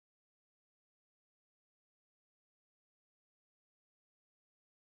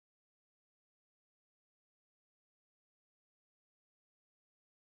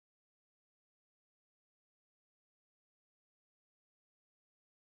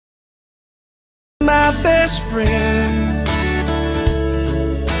My best friend,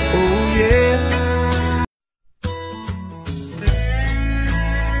 oh yeah.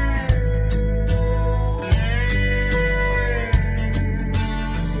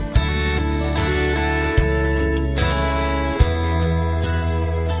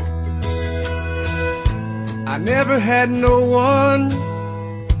 I never had no one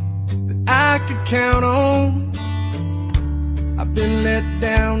that I could count on. I've been let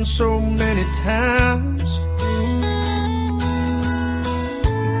down so many times.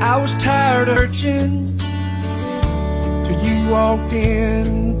 I was tired of searching till you walked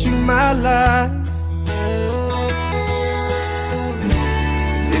into my life.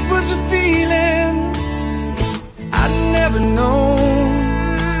 It was a feeling I'd never known.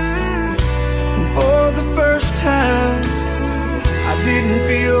 And for the first time, I didn't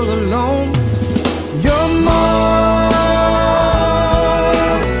feel alone. You're more.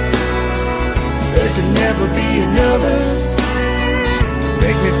 There can never be another.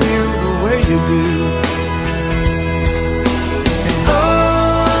 Make me feel the way you do. And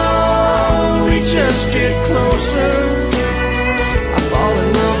oh, we just get closer. I fall in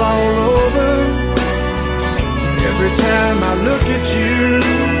love all over. Every time I look at you,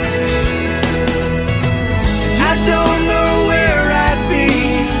 I don't know where I'd be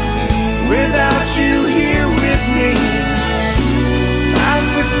without you here with me. Life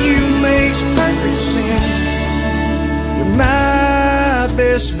with you makes perfect sense. You're my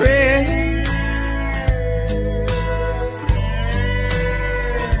best friend.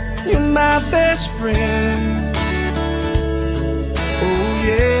 You're my best friend. Oh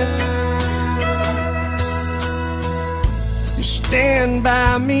yeah. You stand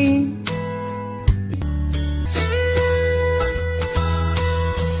by me.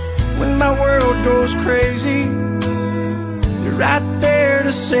 When my world goes crazy, you're right there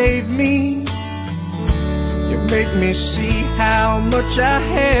to save me. You make me see how much I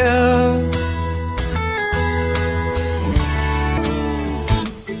have.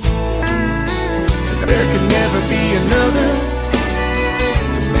 There could never be another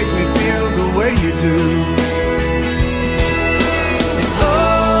to make me feel the way you do. And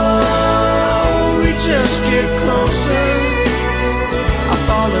oh, we just get closer. I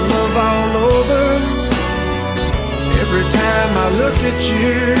fall in love all over. Every time I look at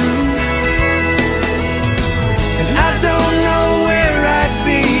you, and I don't know where I'd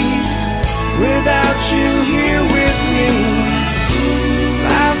be without you here with me.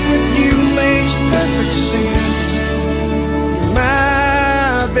 Life with you makes perfect sense. You're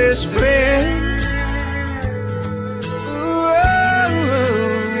my best friend. Ooh,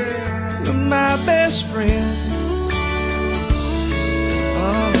 you're my best friend.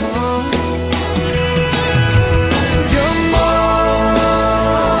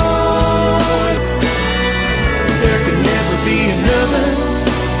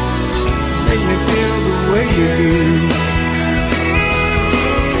 Make me feel the way you do.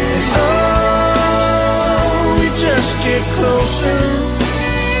 And oh, we just get closer.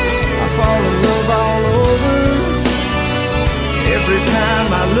 I fall in love all over. Every time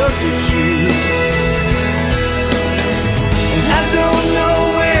I look at you, and I don't know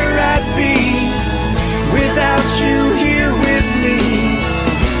where I'd be without you here with me.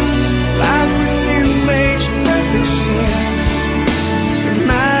 Life with you makes perfect sense. You're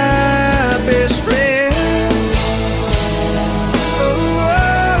my best friend. Oh,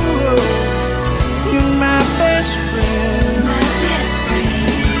 oh, oh. You're my best friend. My best friend.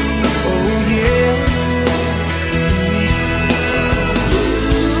 Oh yeah.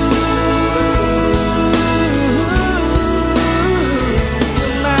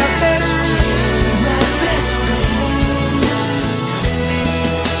 You're my best friend. My best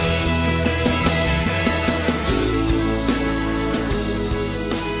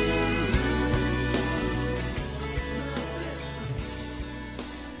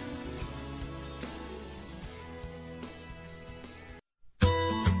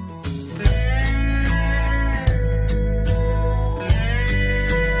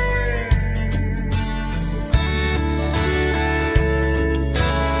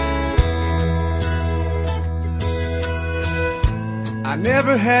I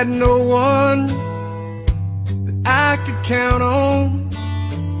never had no one that I could count on.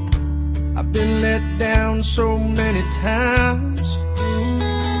 I've been let down so many times.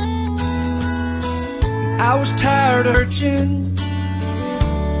 I was tired of searching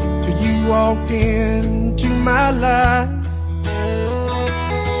till you walked into my life.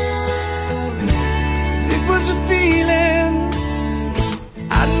 It was a feeling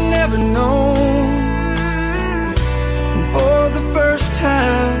I'd never known. And for the first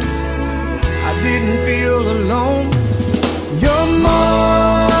time, I didn't feel alone. You're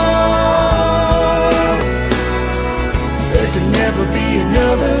more. There can never be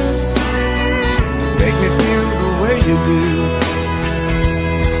another. Make me feel the way you do.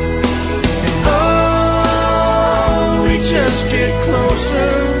 And oh, we just get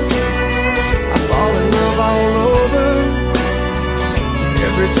closer. I fall in love all over.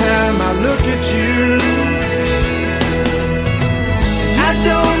 Every time I look at you, I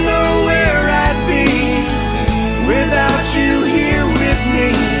don't know where I'd be without you here with me.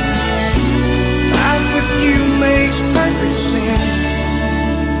 Life with you makes perfect sense.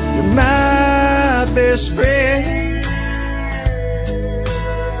 You're my best friend.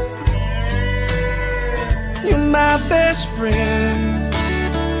 You're my best friend.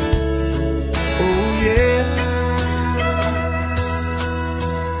 Oh yeah.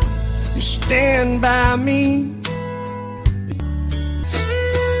 You stand by me.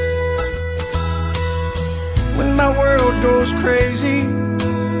 When my world goes crazy,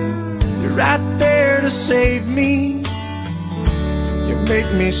 you're right there to save me. You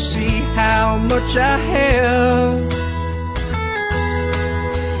make me see how much I have.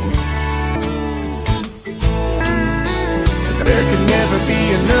 There can never be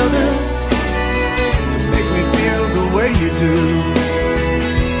another to make me feel the way you do.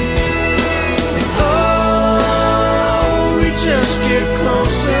 And oh, we just get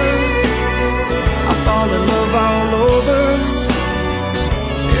closer. I fall in love all over.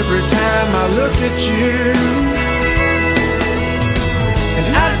 Every time I look at you. And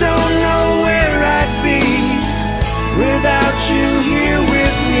I don't know where I'd be without you here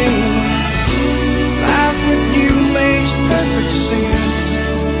with me. Life with you makes perfect sense.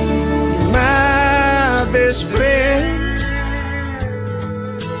 You're my best friend.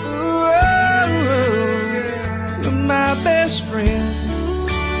 Ooh, you're my best friend.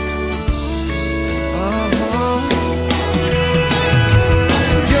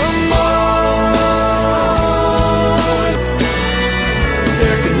 You're more.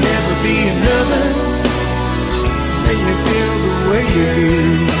 There can never be another. Make me feel the way you do.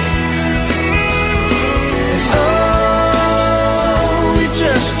 And oh, we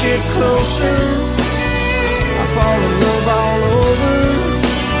just get closer. I fall in love all over.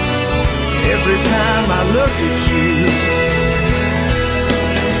 Every time I look at you.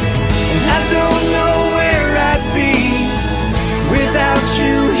 And I don't know where I'd be without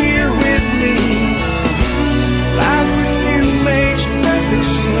you here with me. Life with you makes perfect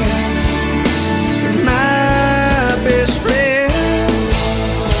sense. You're my best friend.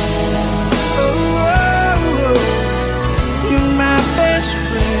 Oh, oh, oh. You're my best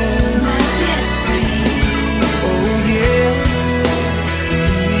friend. My best friend. Oh yeah.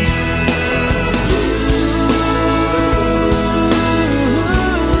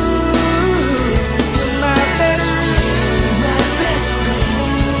 You're my best friend. My best friend.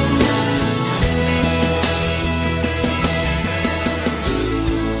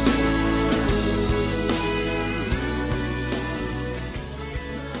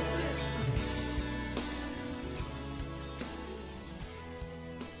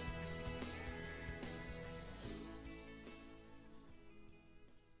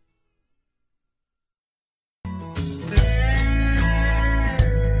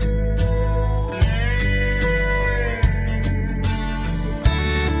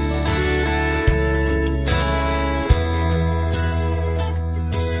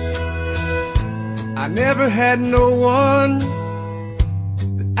 I never had no one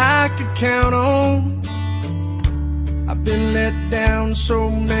that I could count on. I've been let down so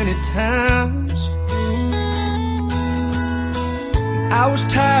many times. I was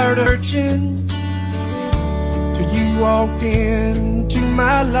tired of searching till you walked into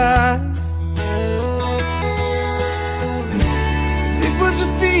my life. It was a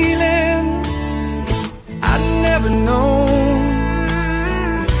feeling I'd never known.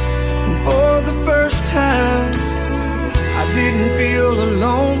 For the first time, I didn't feel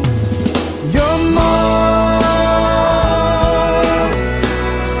alone. You're more.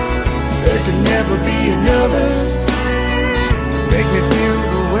 There can never be another. Make me feel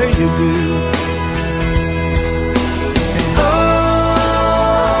the way you do. And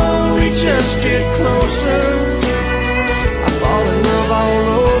oh, we just get closer. I fall in love all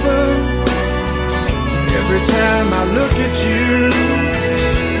over. Every time I look at you.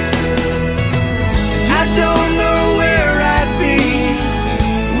 I don't know where I'd be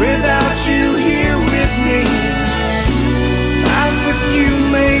without you here with me. Life with you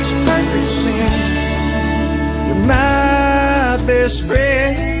makes perfect sense. You're my best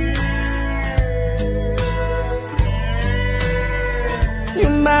friend. You're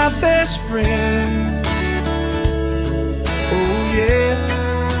my best friend. Oh yeah.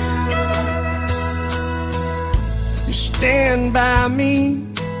 You stand by me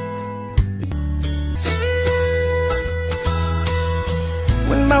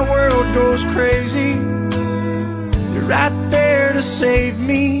when my world goes crazy. You're right there to save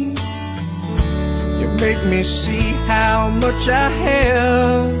me. You make me see how much I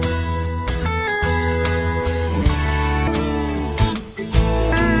have.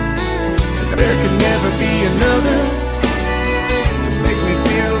 There could never be another to make me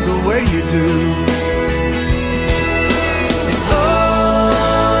feel the way you do.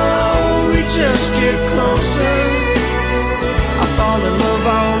 Oh, we just get closer. I fall in love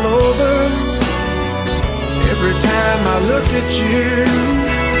all over every time I look at you.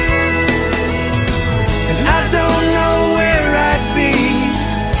 And I don't know where I'd be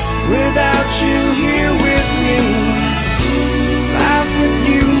without you here with me. Life with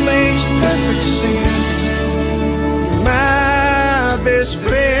you makes perfect sense. You're my best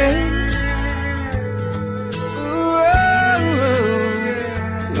friend. Ooh,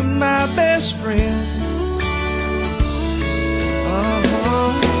 you're my best friend.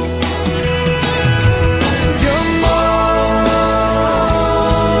 You're more.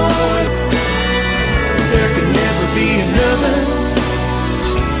 There could never be another.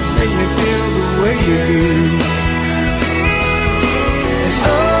 Make me feel the way you do.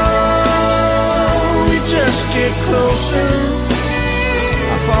 Just get closer. I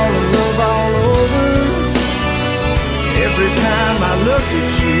fall in love all over every time I look at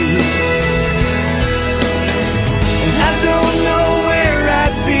you. And I don't know where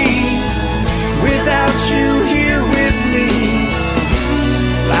I'd be without you here with me.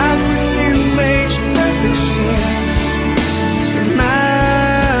 Life with you makes perfect sense. You're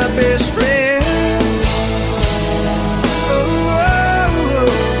my best friend.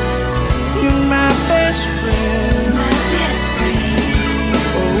 Best friend. My best friend.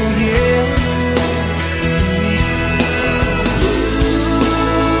 Oh yeah.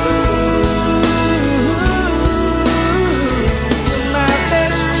 My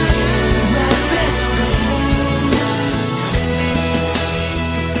best friend. My best friend.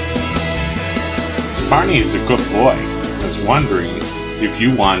 Barney is a good boy. I was wondering if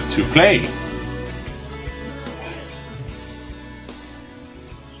you want to play.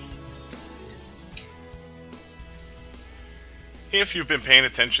 If you've been paying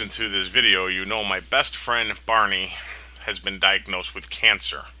attention to this video, you know my best friend Barney has been diagnosed with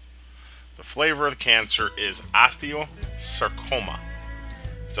cancer. The flavor of the cancer is Osteosarcoma.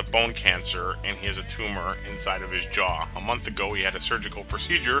 It's a bone cancer, and he has a tumor inside of his jaw. A month ago, he had a surgical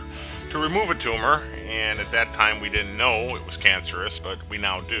procedure to remove a tumor, and at that time we didn't know it was cancerous, but we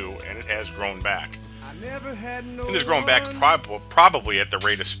now do, and it has grown back. It has grown back probably at the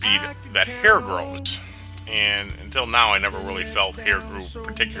rate of speed that hair grows. And until now, I never really felt hair grew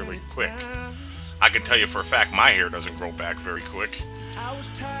particularly quick. I can tell you for a fact my hair doesn't grow back very quick.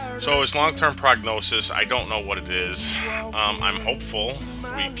 So his long-term prognosis, I don't know what it is. I'm hopeful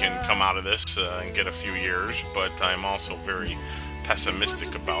we can come out of this and get a few years, but I'm also very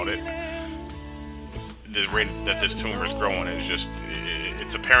pessimistic about it. The rate that this tumor is growing is just,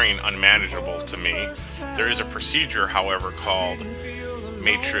 it's appearing unmanageable to me. There is a procedure, however, called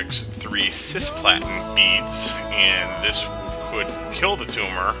Matrix 3 cisplatin beads, and this could kill the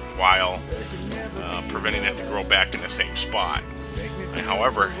tumor while preventing it to grow back in the same spot. I,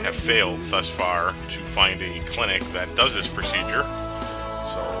 however, have failed thus far to find a clinic that does this procedure,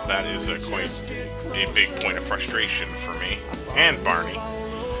 so that is quite a big point of frustration for me and Barney.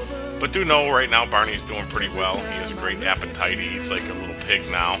 But do know right now Barney's doing pretty well. He has a great appetite. He eats like a little pig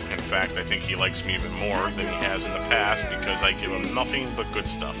now. In fact, I think he likes me even more than he has in the past because I give him nothing but good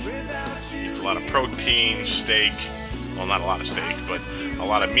stuff. He eats a lot of protein, steak, well, not a lot of steak, but a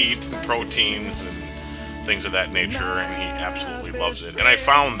lot of meat and proteins and things of that nature, and he absolutely loves it. And I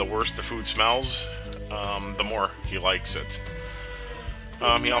found the worse the food smells, the more he likes it.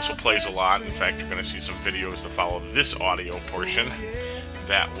 He also plays a lot. In fact, you're going to see some videos to follow this audio portion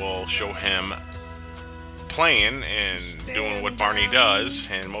that will show him playing and doing what Barney does,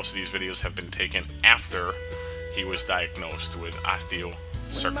 and most of these videos have been taken after he was diagnosed with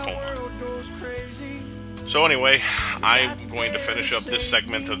osteosarcoma. So anyway, I'm going to finish up this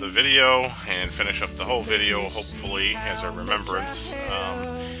segment of the video and finish up the whole video, hopefully, as a remembrance.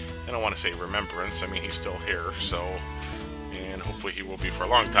 I don't want to say remembrance, I mean he's still here, so, and hopefully he will be for a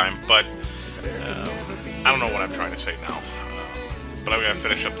long time, but I don't know what I'm trying to say now. But I'm going to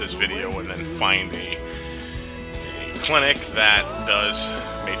finish up this video and then find a clinic that does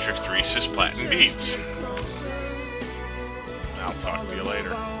Matrix 3 cisplatin beads. I'll talk to you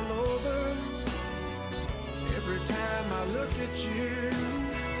later. Every time I look at you,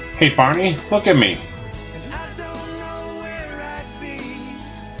 Hey Barney, look at me. and I don't know where I'd be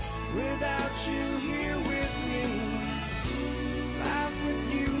without you here with me. Life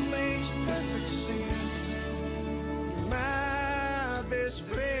with you makes perfect sense. You're my best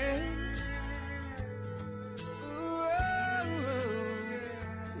friend. Ooh,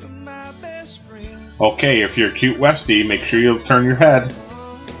 you're my best friend. Okay, if you're a cute Westie, make sure you turn your head.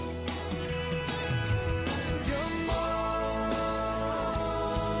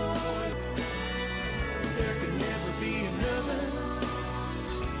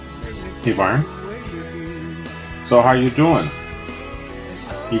 Hey Barn, so how you doing?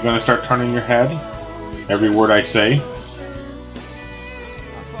 You gonna start turning your head every word I say?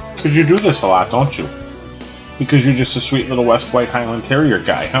 Cause you do this a lot, don't you? Because you're just a sweet little West White Highland Terrier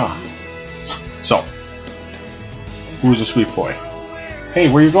guy, huh? So, who's a sweet boy? Hey,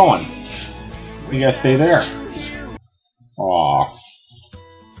 where you going? You gotta stay there. Aw.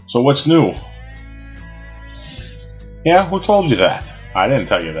 So what's new? Yeah, who told you that? I didn't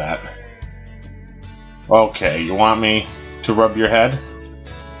tell you that. Okay, you want me to rub your head?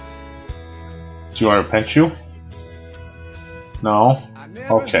 Do you want to pinch you? No?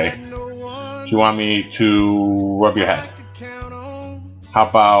 Okay. Do you want me to rub your head? How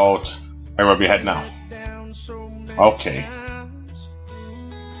about I rub your head now? Okay.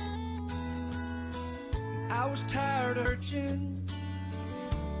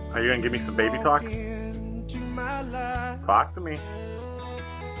 Are you gonna give me some baby talk? Talk to me.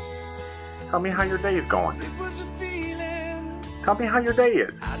 Tell me how your day is going. Tell me how your day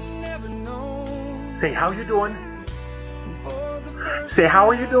is. Say how you doing. Say how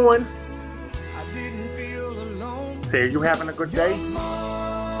are you doing. Say are you having a good day.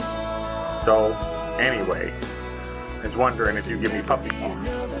 So anyway, I was wondering if you give me puppy paw.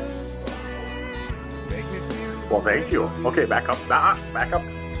 Well, thank you. Okay, back up. Back up.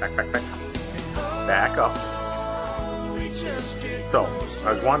 Back up. So,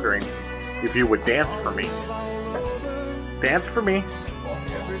 I was wondering if you would dance for me. Dance for me.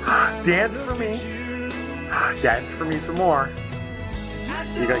 Dance for me. Dance for me some more.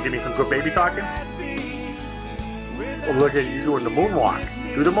 You gonna give me some good baby talking? Oh, look at you doing the moonwalk.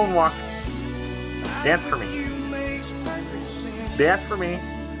 Do the moonwalk. Dance for me. Dance for me.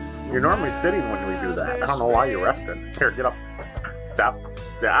 You're normally sitting when we do that. I don't know why you're resting. Here, get up. Stop.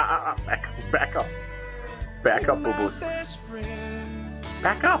 Back up. Back up, boo-boo.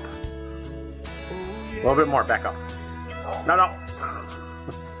 Back up. A little bit more. Back up. No.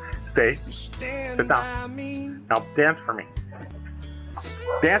 Stay. Sit down. Now dance for me.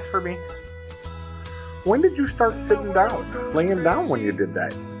 Dance for me. When did you start sitting down? Laying down when you did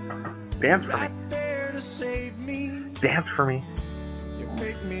that? Dance for me. Dance for me.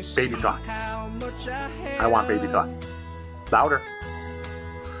 Baby talk. I want baby talk. Louder.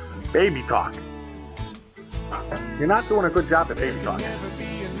 Baby talk. You're not doing a good job at baby talk.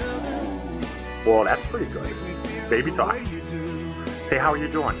 Well, that's pretty good. Baby talk. Say, how are you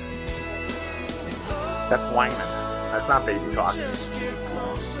doing? That's whining. That's not baby talk.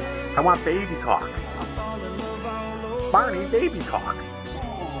 I want baby talk. Barney, baby talk.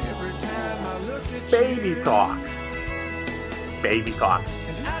 Baby talk. Baby talk.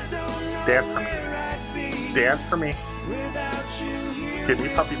 Dance for me. Dance for me. Give me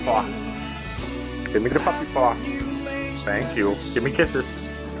puppy paw. Give me the puppy paw. Thank you. Give me kisses.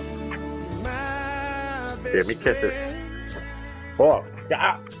 Give me kisses. Oh,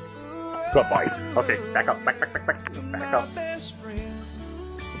 yeah. Good boy. Okay, back up. Back up.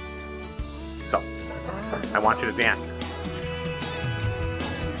 So, I want you to dance.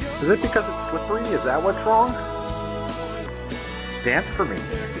 Is it because it's slippery? Is that what's wrong? Dance for me.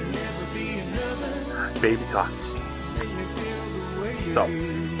 Baby talk. So,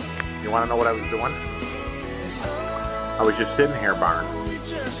 you want to know what I was doing? I was just sitting here, Barn,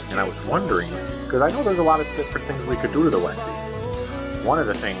 and I was wondering, because I know there's a lot of different things we could do to the Westie. One of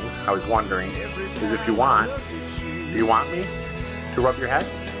the things I was wondering is if you want, do you want me to rub your head?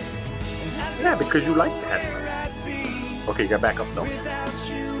 Yeah, because you like the head. Okay, you gotta back up though.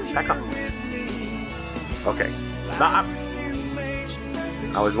 Back up. Okay, stop.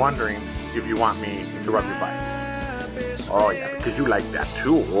 I was wondering if you want me to rub your butt. Oh yeah, because you like that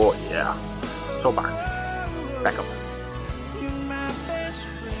too. Oh yeah. So Barney, back up.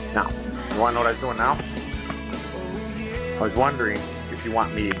 Now, you want to know what I was doing now? I was wondering if you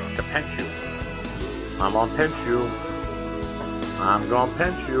want me to pinch you. I'm gonna pinch you. I'm gonna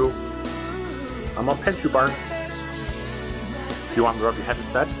pinch you. I'm gonna pinch you, Barney. Do you want me to rub your head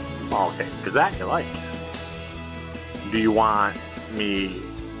instead? Oh, okay, because that you like. Do you want me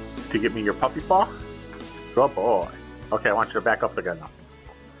to get me your puppy paw? Good boy. Okay, I want you to back up again now.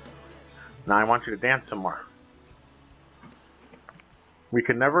 Now I want you to dance some more. We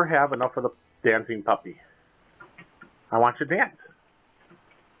can never have enough of the dancing puppy. I want you to dance.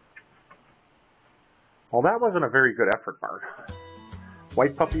 Well, that wasn't a very good effort, Bart.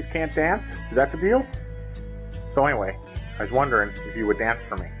 White puppies can't dance? Is that the deal? So anyway, I was wondering if you would dance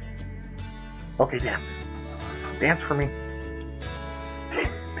for me. Okay, dance. Dance for me.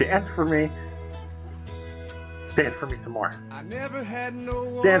 Dance for me. Dance for me some more.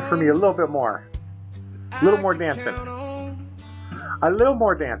 Dance for me a little bit more. A little more dancing. A little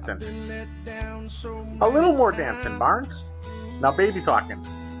more dancing. A little more dancing, Barnes. Now baby talking.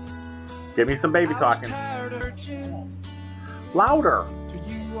 Give me some baby talking. Louder.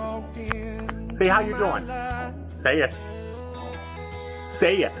 Say how you doing. Say it.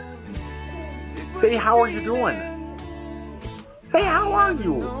 Say it. Say how are you doing. Say how are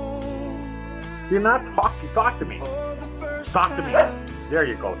you. You're not talking. Talk to me. Talk to me. There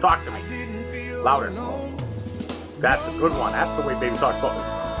you go. Talk to me. Louder. That's a good one. That's the way baby talks.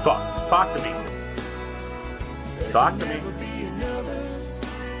 Talk to me. Talk to me.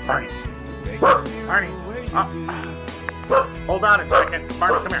 Barney. Barney. Hold on a second.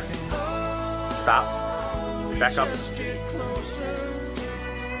 Barney, come here. Stop. Back up.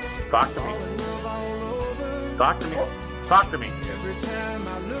 Talk to me. Talk to me. Talk to me.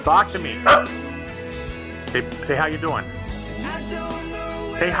 Talk to me. Say how you doing.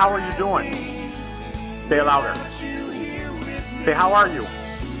 Say how are you doing. Say it louder. Say how are you.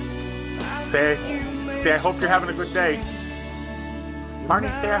 Say I hope you're having a good day. Barney,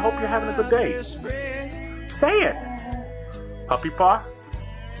 say I hope you're having a good day. Say it. Puppy paw.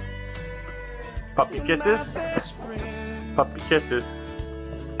 Puppy kisses. Puppy kisses.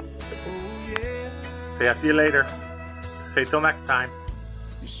 Say I'll see you later. Say till next time.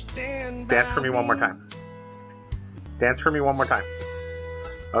 Dance for me one more time. Dance for me one more time.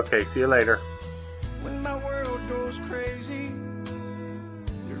 Okay, see you later. When my world goes crazy,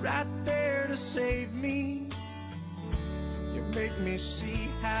 you're right there to save me. You make me see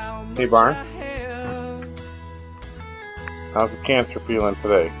how much Hey, Barn. I have. How's the cancer feeling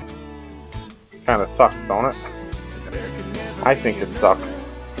today? Kind of sucks, don't it? I think it sucks.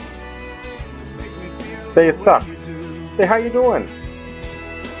 Say it sucks. Say how you doing.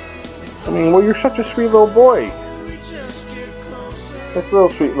 I mean, well, you're such a sweet little boy. This little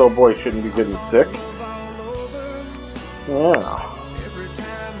sweet little boy shouldn't be getting sick. Yeah.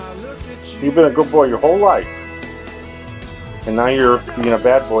 You've been a good boy your whole life. And now you're being a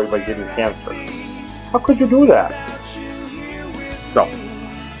bad boy by getting cancer. How could you do that? So,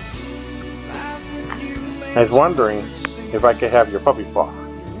 I was wondering if I could have your puppy paw.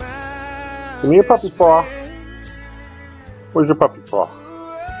 Give me your puppy paw. Where's your puppy paw?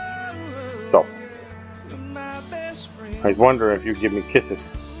 So, I was wondering if you'd give me kisses.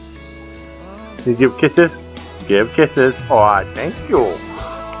 You give kisses? Give kisses. Oh, thank you.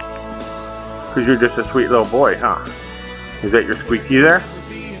 Because you're just a sweet little boy, huh? Is that your squeaky there?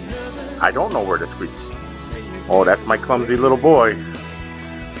 I don't know where to squeak. Oh, that's my clumsy little boy.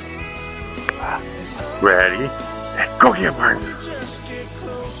 Ready? Go here, Barney.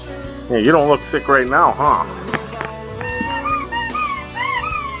 Yeah, you don't look sick right now, huh?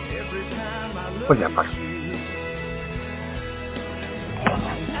 Oh yeah, Barney.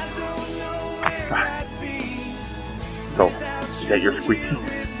 So, is that your squeaky?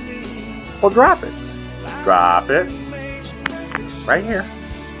 Well, drop it. Drop it. Right here.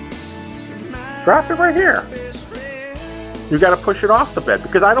 Drop it right here. You gotta push it off the bed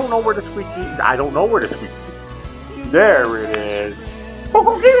because I don't know where the squeaky is. I don't know where the squeaky is. There it is. Oh,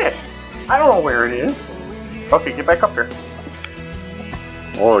 go get it. I don't know where it is. Okay, get back up here.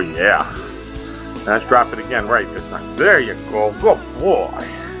 Oh, yeah. Let's drop it again right this time. There you go. Good boy.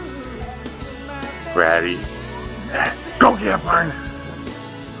 Ready? Go get it, Barney.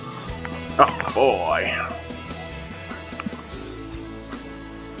 Oh, boy.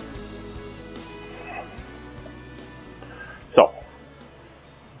 So,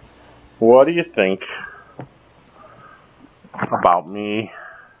 what do you think about me?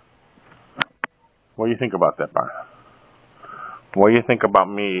 What do you think about that, Barney? What do you think about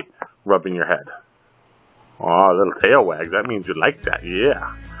me rubbing your head? Oh, a little tail wag. That means you like that.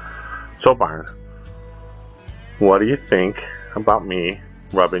 Yeah. So, Barney, what do you think about me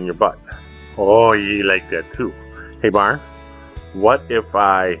rubbing your butt? Oh, you like that too. Hey, Barn, what if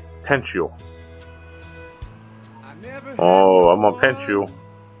I pinch you? Oh, I'm gonna pinch you.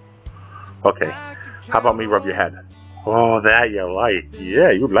 Okay, how about me rub your head? Oh, that you like.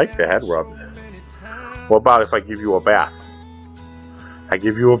 Yeah, you like the head rubs. What about if I give you a bath? I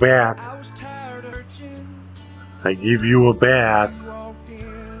give you a bath. I give you a bath.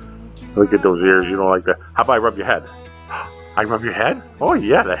 Look at those ears. You don't like that. How about I rub your head? I rub your head? Oh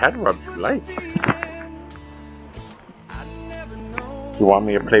yeah, the head rub you like. You want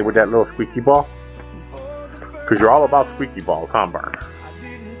me to play with that little squeaky ball? Because you're all about squeaky balls, huh, Barn?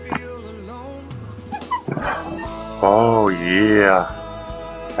 Oh yeah.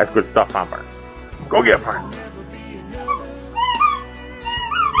 That's good stuff, huh, Barn? Go get it, Barn.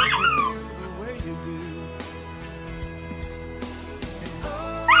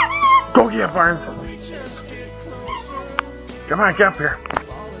 Go get it, Barn. Come on, get up here.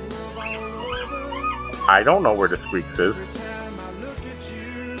 I don't know where the squeaks is.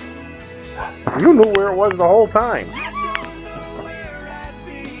 You knew where it was the whole time.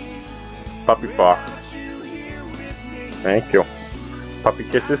 Puppy paw. Thank you. Puppy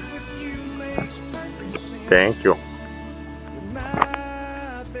kisses. Thank you.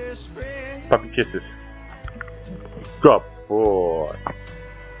 Puppy kisses. Good boy.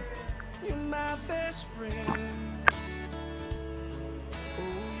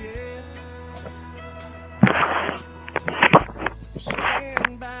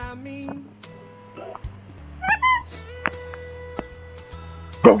 Stand by me.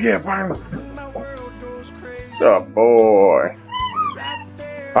 Go get it, Barney. My world goes crazy. Good boy. Right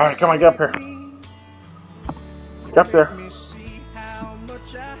there. Alright, come on, get up here. Get up there. Let me see how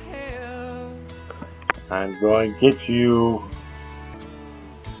much I have. I'm going to get you.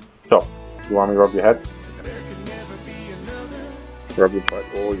 So, you want me to rub your head? There can never be another. Rub your butt.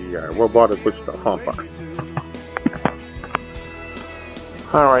 Oh yeah. What about the good stuff, huh, Barney?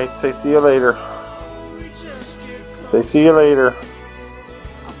 Alright, say see you later. Say see you later.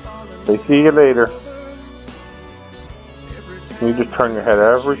 Say see you later. You just turn your head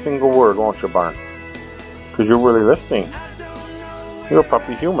every single word, won't you, Barn? Because you're really listening. You're a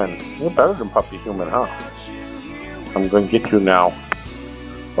puppy human. You're better than puppy human, huh? I'm going to get you now.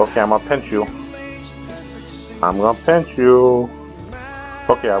 Okay, I'm going to pinch you. I'm going to pinch you.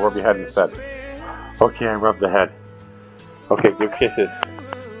 Okay, I rub your head instead. Okay, I rub the head. Okay, give kisses.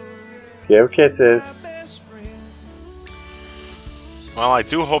 Give kisses. Well, I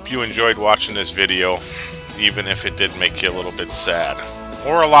do hope you enjoyed watching this video, even if it did make you a little bit sad.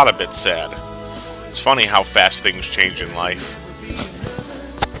 Or a lot of bit sad. It's funny how fast things change in life.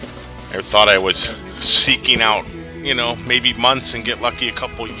 I thought I was seeking out, you know, maybe months and get lucky a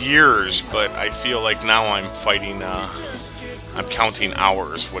couple years, but I feel like now I'm fighting, I'm counting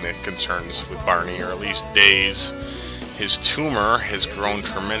hours when it concerns with Barney, or at least days. His tumor has grown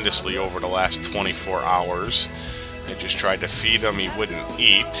tremendously over the last 24 hours. I just tried to feed him, he wouldn't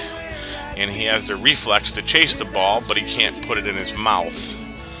eat. And he has the reflex to chase the ball, but he can't put it in his mouth.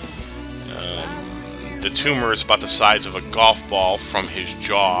 The tumor is about the size of a golf ball from his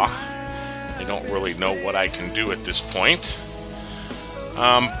jaw. I don't really know what I can do at this point.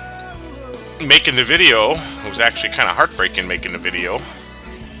 Making the video, it was actually kind of heartbreaking making the video.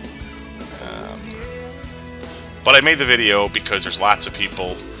 But I made the video because there's lots of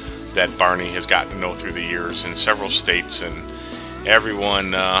people that Barney has gotten to know through the years in several states, and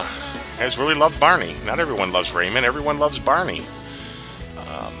everyone has really loved Barney. Not everyone loves Raymond, everyone loves Barney.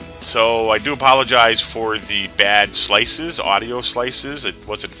 So I do apologize for the bad slices, audio slices. It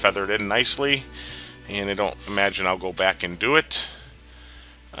wasn't feathered in nicely, and I don't imagine I'll go back and do it.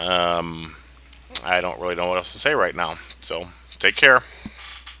 I don't really know what else to say right now. So take care.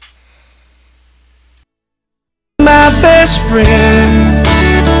 My best friend.